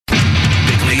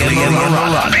and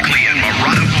Marotta. Bickley and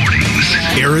Marotta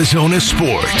mornings. Arizona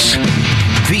sports.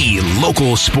 The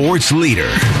local sports leader.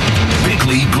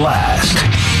 Bickley Blast.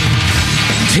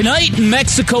 Tonight in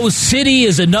Mexico City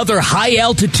is another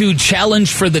high-altitude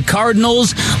challenge for the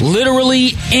Cardinals,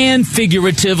 literally and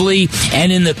figuratively.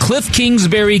 And in the Cliff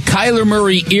Kingsbury, Kyler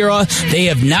Murray era, they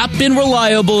have not been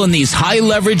reliable in these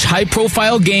high-leverage,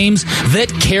 high-profile games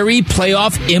that carry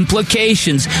playoff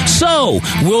implications. So,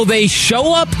 will they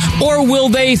show up or will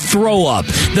they throw up?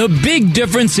 The big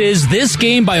difference is this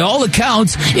game, by all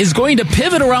accounts, is going to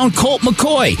pivot around Colt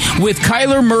McCoy, with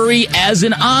Kyler Murray as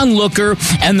an onlooker,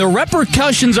 and the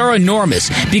repercussions are enormous,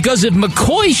 because if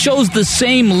McCoy shows the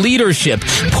same leadership,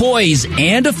 poise,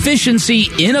 and efficiency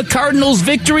in a Cardinals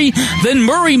victory, then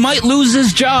Murray might lose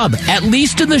his job, at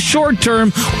least in the short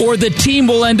term, or the team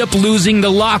will end up losing the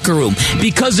locker room.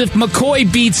 Because if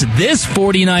McCoy beats this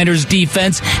 49ers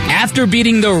defense after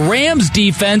beating the Rams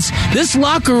defense, this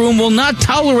locker room will not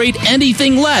tolerate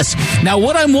anything less. Now,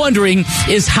 what I'm wondering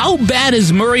is, how bad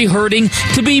is Murray hurting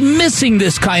to be missing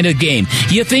this kind of game?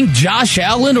 You think Josh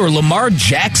Allen or Lamar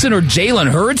Jackson or Jalen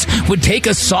Hurts would take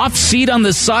a soft seat on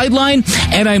the sideline?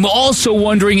 And I'm also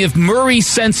wondering if Murray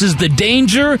senses the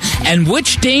danger, and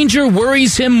which danger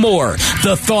worries him more.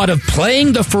 The thought of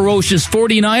playing the ferocious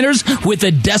 49ers with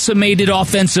a decimated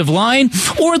offensive line,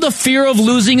 or the fear of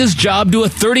losing his job to a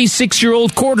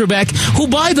 36-year-old quarterback who,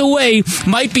 by the way,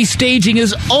 might be staging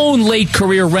his own late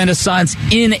career renaissance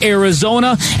in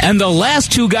Arizona. And the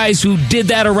last two guys who did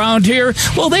that around here,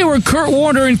 well, they were Kurt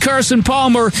Warner and Carson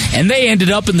Palmer, and they ended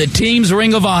up in the team's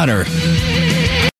Ring of Honor.